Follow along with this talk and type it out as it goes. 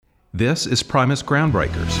This is Primus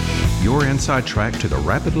Groundbreakers, your inside track to the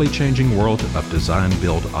rapidly changing world of design,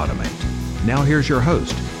 build, automate. Now here's your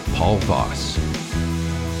host, Paul Voss.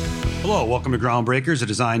 Hello, welcome to Groundbreakers, a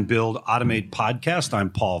design, build, automate podcast. I'm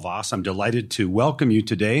Paul Voss. I'm delighted to welcome you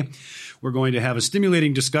today. We're going to have a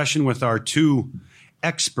stimulating discussion with our two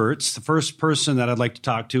experts. The first person that I'd like to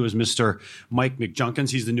talk to is Mr. Mike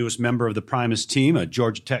McJunkins. He's the newest member of the Primus team, a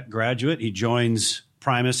Georgia Tech graduate. He joins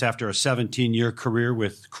Primus after a 17-year career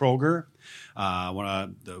with Kroger, one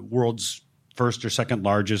of the world's first or second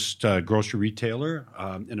largest grocery retailer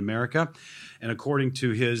in America. And according to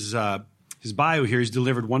his bio here, he's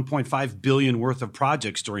delivered $1.5 billion worth of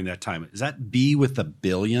projects during that time. Is that B with a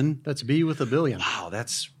billion? That's B with a billion. Wow,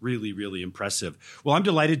 that's really, really impressive. Well, I'm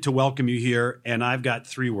delighted to welcome you here, and I've got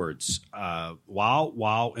three words. Wow,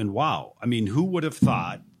 wow, and wow. I mean, who would have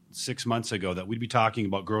thought 6 months ago that we'd be talking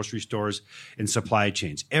about grocery stores and supply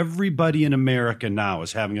chains? Everybody in America now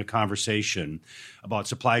is having a conversation about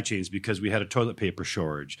supply chains because we had a toilet paper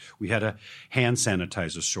shortage. We had a hand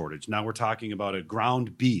sanitizer shortage. Now we're talking about a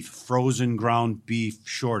frozen ground beef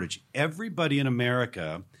shortage. Everybody in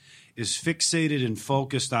America is fixated and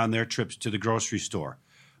focused on their trips to the grocery store.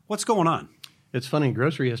 What's going on? It's funny,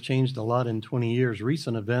 grocery has changed a lot in 20 years.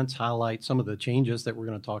 Recent events highlight some of the changes that we're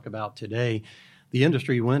going to talk about today. The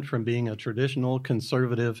industry went from being a traditional,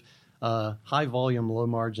 conservative, high-volume,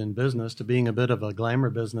 low-margin business to being a bit of a glamour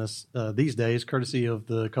business these days, courtesy of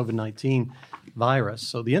the COVID-19 virus.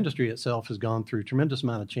 So the industry itself has gone through a tremendous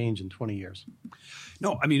amount of change in 20 years.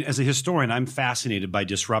 No, I mean, as a historian, I'm fascinated by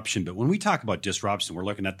disruption. But when we talk about disruption, we're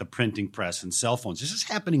looking at the printing press and cell phones. This is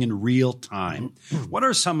happening in real time. What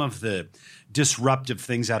are some of the disruptive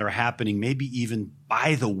things that are happening, maybe even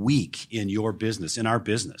by the week in your business, in our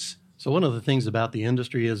business? So one of the things about the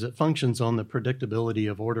industry is it functions on the predictability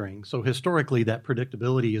of ordering. So historically, that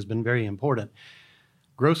predictability has been very important.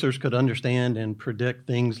 Grocers could understand and predict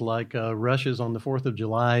things like rushes on the 4th of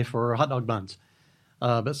July for hot dog buns.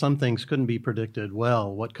 But some things couldn't be predicted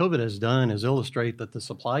well. What COVID has done is illustrate that the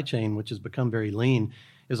supply chain, which has become very lean,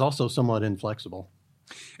 is also somewhat inflexible.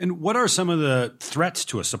 And what are some of the threats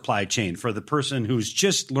to a supply chain for the person who's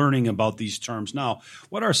just learning about these terms now?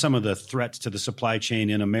 What are some of the threats to the supply chain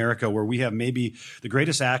in America where we have maybe the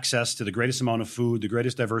greatest access to the greatest amount of food, the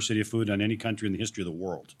greatest diversity of food in any country in the history of the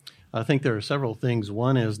world? I think there are several things.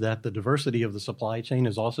 One is that the diversity of the supply chain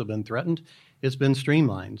has also been threatened. It's been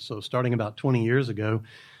streamlined. So starting about 20 years ago,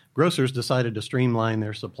 grocers decided to streamline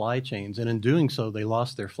their supply chains. And in doing so, they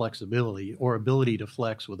lost their flexibility or ability to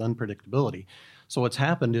flex with unpredictability. So what's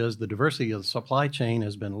happened is the diversity of the supply chain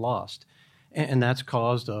has been lost, and that's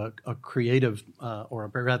caused a creative,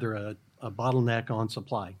 or rather a bottleneck on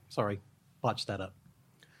supply. Sorry, botched that up.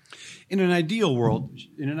 In an ideal world,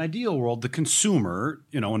 the consumer,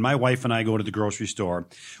 when my wife and I go to the grocery store,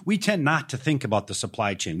 we tend not to think about the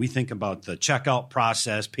supply chain. We think about the checkout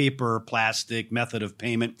process, paper, plastic, method of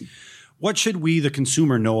payment. What should we, the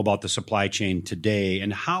consumer, know about the supply chain today,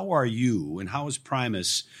 and how are you and how is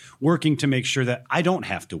Primus working to make sure that I don't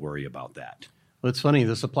have to worry about that? Well, it's funny.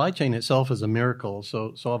 The supply chain itself is a miracle.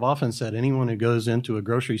 So I've often said anyone who goes into a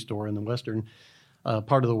grocery store in the western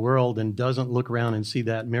part of the world and doesn't look around and see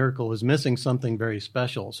that miracle is missing something very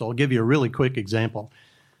special. So I'll give you a really quick example.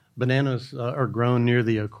 Bananas are grown near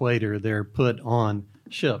the equator. They're put on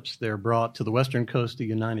ships. They're brought to the western coast of the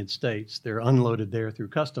United States. They're unloaded there through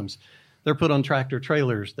customs. They're put on tractor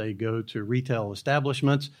trailers. They go to retail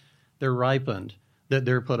establishments. They're ripened.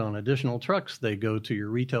 They're put on additional trucks. They go to your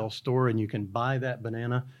retail store, and you can buy that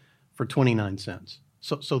banana for 29 cents.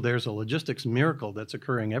 So there's a logistics miracle that's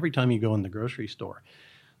occurring every time you go in the grocery store.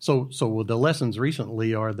 So the lessons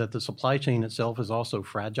recently are that the supply chain itself is also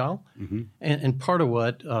fragile. Mm-hmm. And part of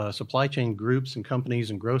what supply chain groups and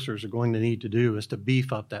companies and grocers are going to need to do is to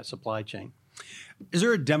beef up that supply chain. Is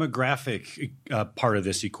there a demographic part of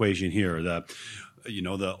this equation here?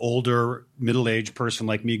 The older middle-aged person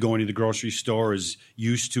like me going to the grocery store is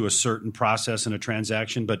used to a certain process and a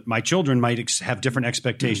transaction, but my children might have different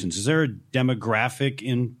expectations. Is there a demographic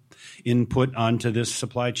input onto this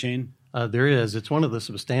supply chain? There is. It's one of the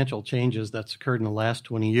substantial changes that's occurred in the last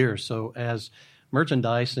 20 years. So as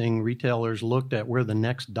merchandising retailers looked at where the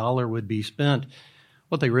next dollar would be spent,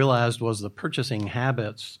 what they realized was the purchasing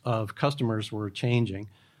habits of customers were changing.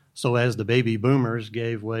 So as the baby boomers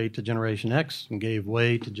gave way to Generation X and gave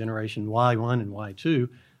way to Generation Y1 and Y2,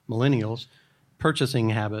 millennials, purchasing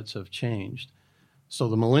habits have changed. So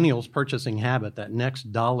the millennials' purchasing habit, that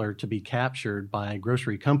next dollar to be captured by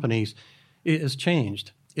grocery companies, is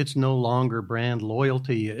changed. It's no longer brand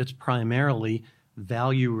loyalty. It's primarily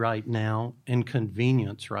value right now and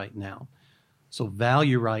convenience right now. So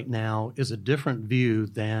value right now is a different view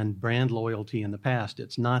than brand loyalty in the past.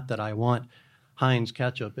 It's not that I want Heinz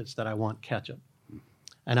ketchup, it's that I want ketchup.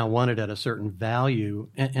 And I want it at a certain value,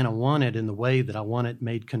 and I want it in the way that I want it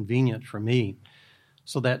made convenient for me.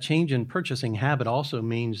 So that change in purchasing habit also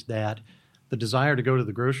means that the desire to go to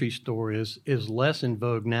the grocery store is less in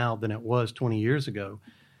vogue now than it was 20 years ago.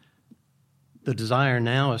 The desire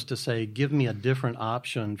now is to say, give me a different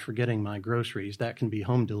option for getting my groceries. That can be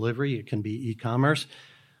home delivery. It can be e-commerce.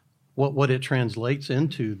 What it translates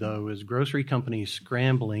into, though, is grocery companies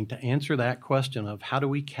scrambling to answer that question of how do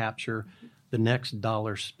we capture the next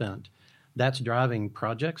dollar spent. That's driving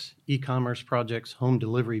projects, e-commerce projects, home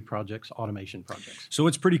delivery projects, automation projects. So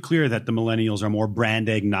it's pretty clear that the millennials are more brand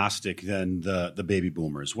agnostic than the baby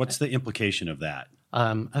boomers. What's the implication of that?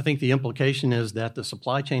 I think the implication is that the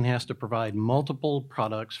supply chain has to provide multiple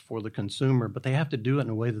products for the consumer, but they have to do it in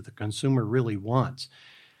a way that the consumer really wants.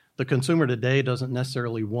 The consumer today doesn't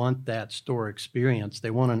necessarily want that store experience.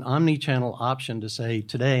 They want an omni-channel option to say,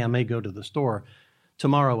 today I may go to the store.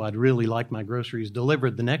 Tomorrow I'd really like my groceries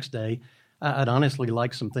delivered. The next day, I'd honestly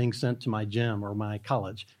like some things sent to my gym or my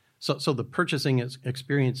college. So the purchasing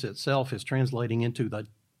experience itself is translating into the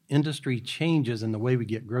industry changes in the way we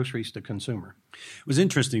get groceries to consumer. It was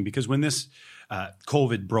interesting because when this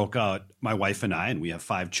COVID broke out, my wife and I, and we have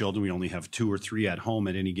 5 children, we only have 2 or 3 at home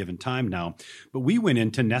at any given time now, but we went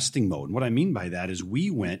into nesting mode. And what I mean by that is we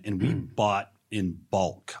went and we bought in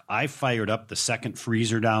bulk. I fired up the second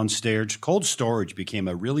freezer downstairs. Cold storage became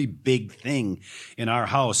a really big thing in our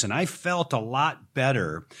house, and I felt a lot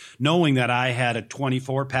better knowing that I had a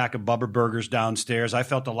 24-pack of Bubba Burgers downstairs. I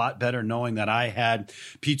felt a lot better knowing that I had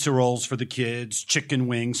pizza rolls for the kids, chicken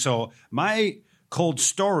wings. So my cold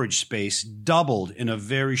storage space doubled in a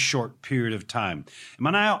very short period of time. Am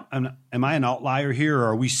I an outlier here, or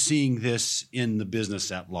are we seeing this in the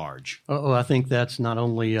business at large? I think that's not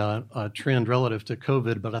only a trend relative to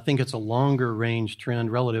COVID, but I think it's a longer range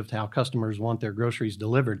trend relative to how customers want their groceries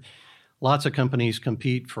delivered. Lots of companies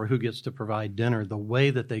compete for who gets to provide dinner. The way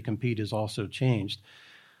that they compete has also changed.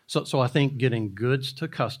 So I think getting goods to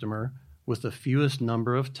customer with the fewest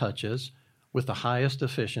number of touches, with the highest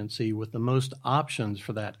efficiency, with the most options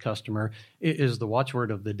for that customer is the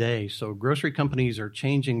watchword of the day. So grocery companies are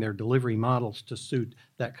changing their delivery models to suit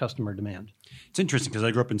that customer demand. It's interesting because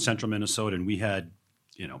I grew up in central Minnesota and we had,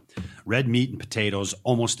 red meat and potatoes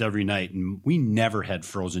almost every night. And we never had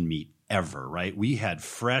frozen meat ever, right? We had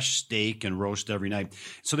fresh steak and roast every night.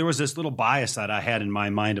 So there was this little bias that I had in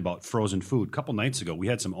my mind about frozen food. A couple nights ago, we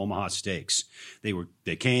had some Omaha steaks. They were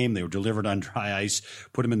delivered on dry ice,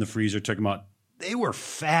 put them in the freezer, took them out. They were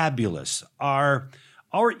fabulous. Are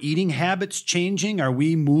our eating habits changing? Are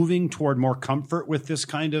we moving toward more comfort with this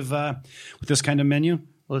kind of menu?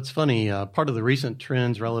 Well, it's funny. Part of the recent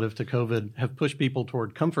trends relative to COVID have pushed people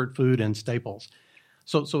toward comfort food and staples.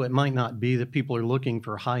 So it might not be that people are looking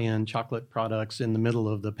for high-end chocolate products in the middle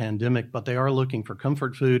of the pandemic, but they are looking for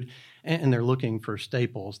comfort food and they're looking for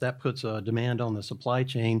staples. That puts a demand on the supply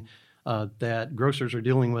chain that grocers are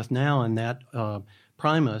dealing with now, and that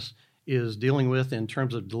Primus is dealing with in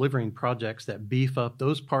terms of delivering projects that beef up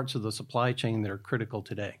those parts of the supply chain that are critical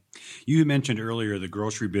today. You mentioned earlier the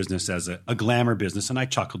grocery business as a glamour business, and I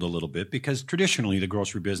chuckled a little bit because traditionally the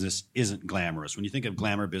grocery business isn't glamorous. When you think of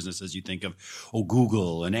glamour businesses, you think of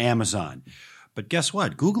Google and Amazon. But guess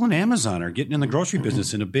what? Google and Amazon are getting in the grocery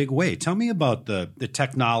business in a big way. Tell me about the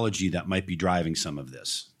technology that might be driving some of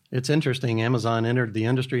this. It's interesting. Amazon entered the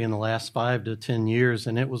industry in the last 5 to 10 years,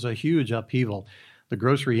 and it was a huge upheaval. The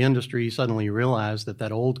grocery industry suddenly realized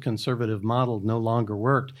that old conservative model no longer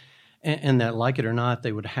worked, and that, like it or not,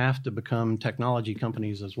 they would have to become technology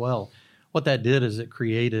companies as well. What that did is it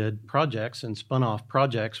created projects and spun off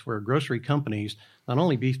projects where grocery companies not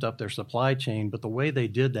only beefed up their supply chain, but the way they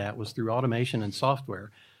did that was through automation and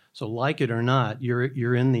software. So like it or not,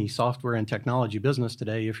 you're in the software and technology business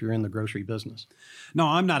today if you're in the grocery business. No,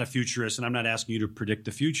 I'm not a futurist, and I'm not asking you to predict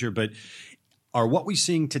the future, but are what we're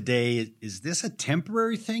seeing today, is this a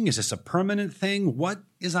temporary thing? Is this a permanent thing? What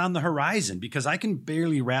is on the horizon? Because I can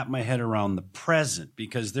barely wrap my head around the present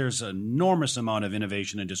because there's an enormous amount of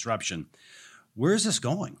innovation and disruption. Where is this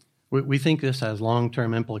going? We think this has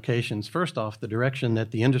long-term implications. First off, the direction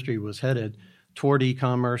that the industry was headed toward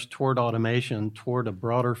e-commerce, toward automation, toward a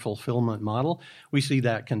broader fulfillment model, we see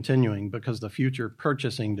that continuing because the future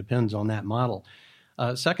purchasing depends on that model.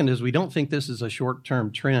 Second is we don't think this is a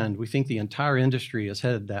short-term trend. We think the entire industry is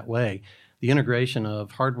headed that way. The integration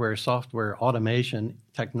of hardware, software, automation,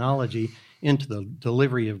 technology into the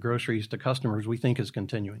delivery of groceries to customers, we think is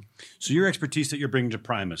continuing. So your expertise that you're bringing to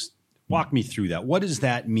Primus, Walk me through that. What does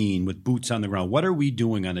that mean with boots on the ground? What are we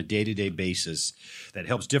doing on a day-to-day basis that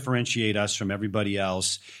helps differentiate us from everybody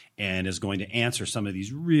else and is going to answer some of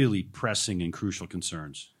these really pressing and crucial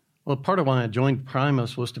concerns? Well, part of why I joined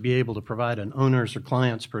Primus was to be able to provide an owner's or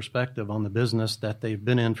client's perspective on the business that they've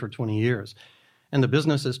been in for 20 years. And the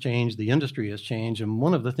business has changed, the industry has changed, and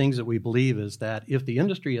one of the things that we believe is that if the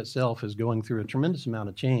industry itself is going through a tremendous amount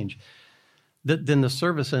of change, then the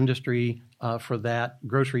service industry for that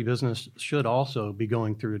grocery business should also be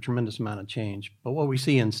going through a tremendous amount of change. But what we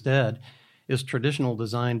see instead is traditional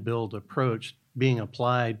design-build approach being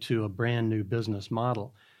applied to a brand new business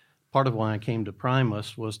model. Part of why I came to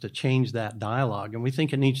Primus was to change that dialogue, and we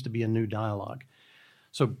think it needs to be a new dialogue.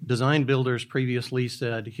 So design builders previously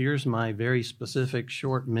said, here's my very specific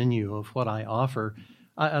short menu of what I offer.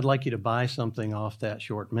 I'd like you to buy something off that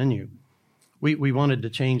short menu. We wanted to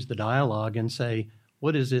change the dialogue and say,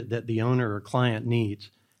 what is it that the owner or client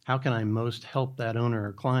needs? How can I most help that owner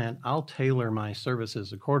or client? I'll tailor my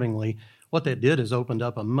services accordingly. What that did is opened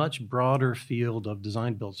up a much broader field of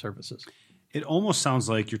design build services. It almost sounds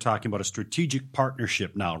like you're talking about a strategic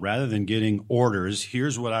partnership now, rather than getting orders.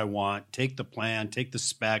 Here's what I want. Take the plan, take the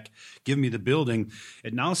spec, give me the building.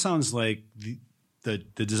 It now sounds like the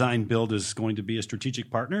design build is going to be a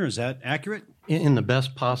strategic partner. Is that accurate? In the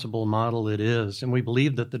best possible model, it is. And we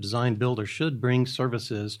believe that the design builder should bring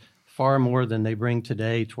services far more than they bring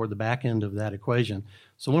today toward the back end of that equation.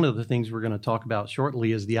 So one of the things we're going to talk about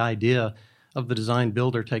shortly is the idea of the design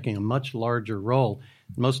builder taking a much larger role.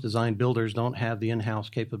 Most design builders don't have the in-house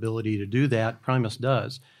capability to do that. Primus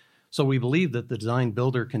does. So we believe that the design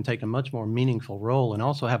builder can take a much more meaningful role and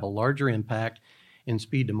also have a larger impact in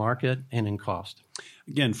speed to market and in cost.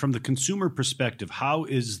 Again, from the consumer perspective, how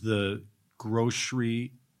is the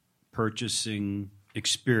grocery purchasing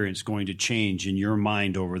experience going to change in your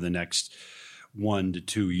mind over the next 1 to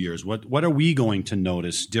 2 years? What are we going to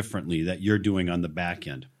notice differently that you're doing on the back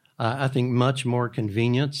end? I think much more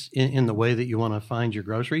convenience in the way that you want to find your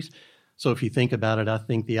groceries. So if you think about it, I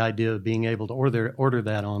think the idea of being able to order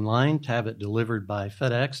that online, to have it delivered by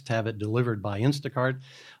FedEx, to have it delivered by Instacart,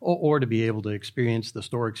 or to be able to experience the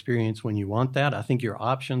store experience when you want that, I think your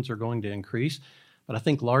options are going to increase. But I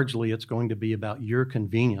think largely it's going to be about your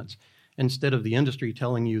convenience. Instead of the industry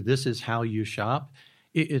telling you this is how you shop,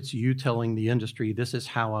 it's you telling the industry this is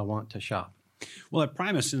how I want to shop. Well, at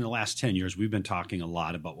Primus, in the last 10 years, we've been talking a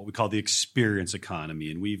lot about what we call the experience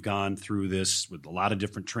economy, and we've gone through this with a lot of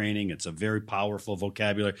different training. It's a very powerful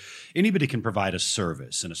vocabulary. Anybody can provide a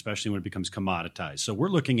service, and especially when it becomes commoditized. So we're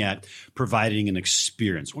looking at providing an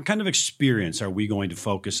experience. What kind of experience are we going to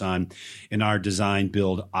focus on in our design,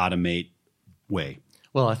 build, automate way?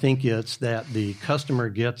 Well, I think it's that the customer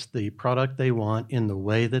gets the product they want in the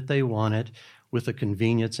way that they want it, with the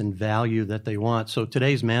convenience and value that they want. So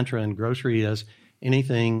today's mantra in grocery is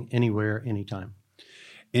anything, anywhere, anytime.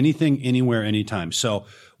 Anything, anywhere, anytime. So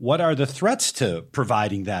what are the threats to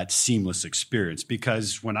providing that seamless experience?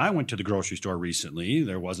 Because when I went to the grocery store recently,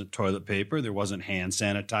 there wasn't toilet paper, there wasn't hand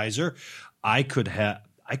sanitizer. I could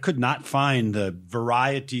not find the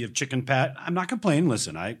variety of chicken pat. I'm not complaining.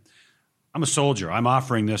 Listen, I'm a soldier. I'm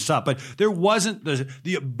offering this up. But there wasn't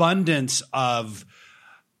the abundance of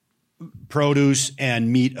produce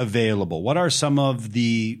and meat available. What are some of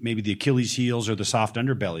maybe the Achilles heels or the soft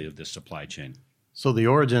underbelly of this supply chain? So the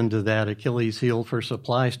origin to that Achilles heel for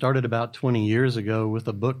supply started about 20 years ago with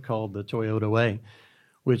a book called The Toyota Way,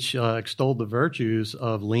 which extolled the virtues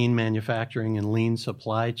of lean manufacturing and lean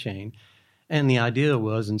supply chain. And the idea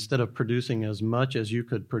was, instead of producing as much as you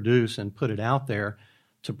could produce and put it out there,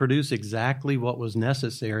 to produce exactly what was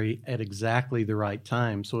necessary at exactly the right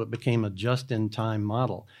time. So it became a just-in-time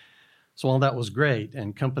model. So while that was great,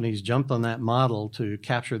 and companies jumped on that model to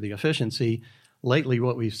capture the efficiency, lately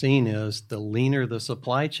what we've seen is the leaner the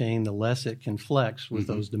supply chain, the less it can flex with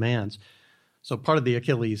those demands. So part of the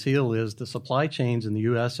Achilles heel is the supply chains in the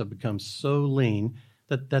U.S. have become so lean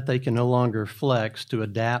that they can no longer flex to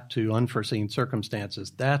adapt to unforeseen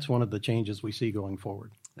circumstances. That's one of the changes we see going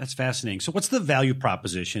forward. That's fascinating. So what's the value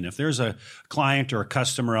proposition? If there's a client or a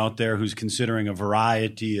customer out there who's considering a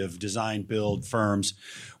variety of design build firms,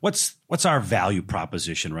 what's our value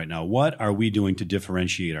proposition right now? What are we doing to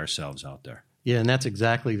differentiate ourselves out there? Yeah, and that's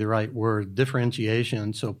exactly the right word,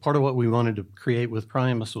 differentiation. So part of what we wanted to create with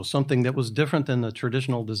Primus was something that was different than the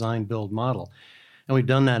traditional design build model. And we've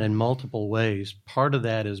done that in multiple ways. Part of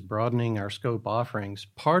that is broadening our scope offerings.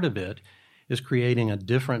 Part of it is creating a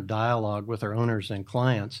different dialogue with our owners and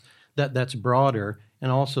clients that's broader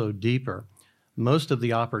and also deeper. Most of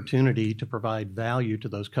the opportunity to provide value to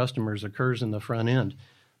those customers occurs in the front end.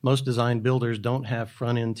 Most design builders don't have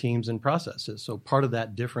front-end teams and processes. So part of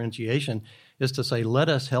that differentiation is to say, let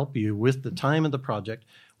us help you with the time of the project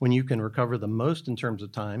when you can recover the most in terms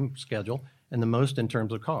of time, schedule, and the most in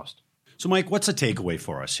terms of cost. So, Mike, what's a takeaway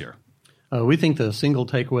for us here? We think the single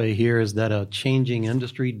takeaway here is that a changing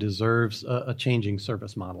industry deserves a changing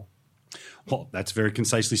service model. Well, that's very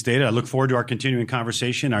concisely stated. I look forward to our continuing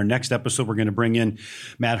conversation. Our next episode, we're going to bring in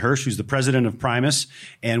Matt Hirsch, who's the president of Primus,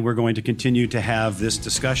 and we're going to continue to have this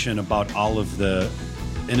discussion about all of the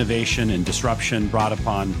innovation and disruption brought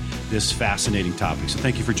upon this fascinating topic. So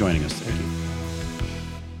thank you for joining us today. Thank you.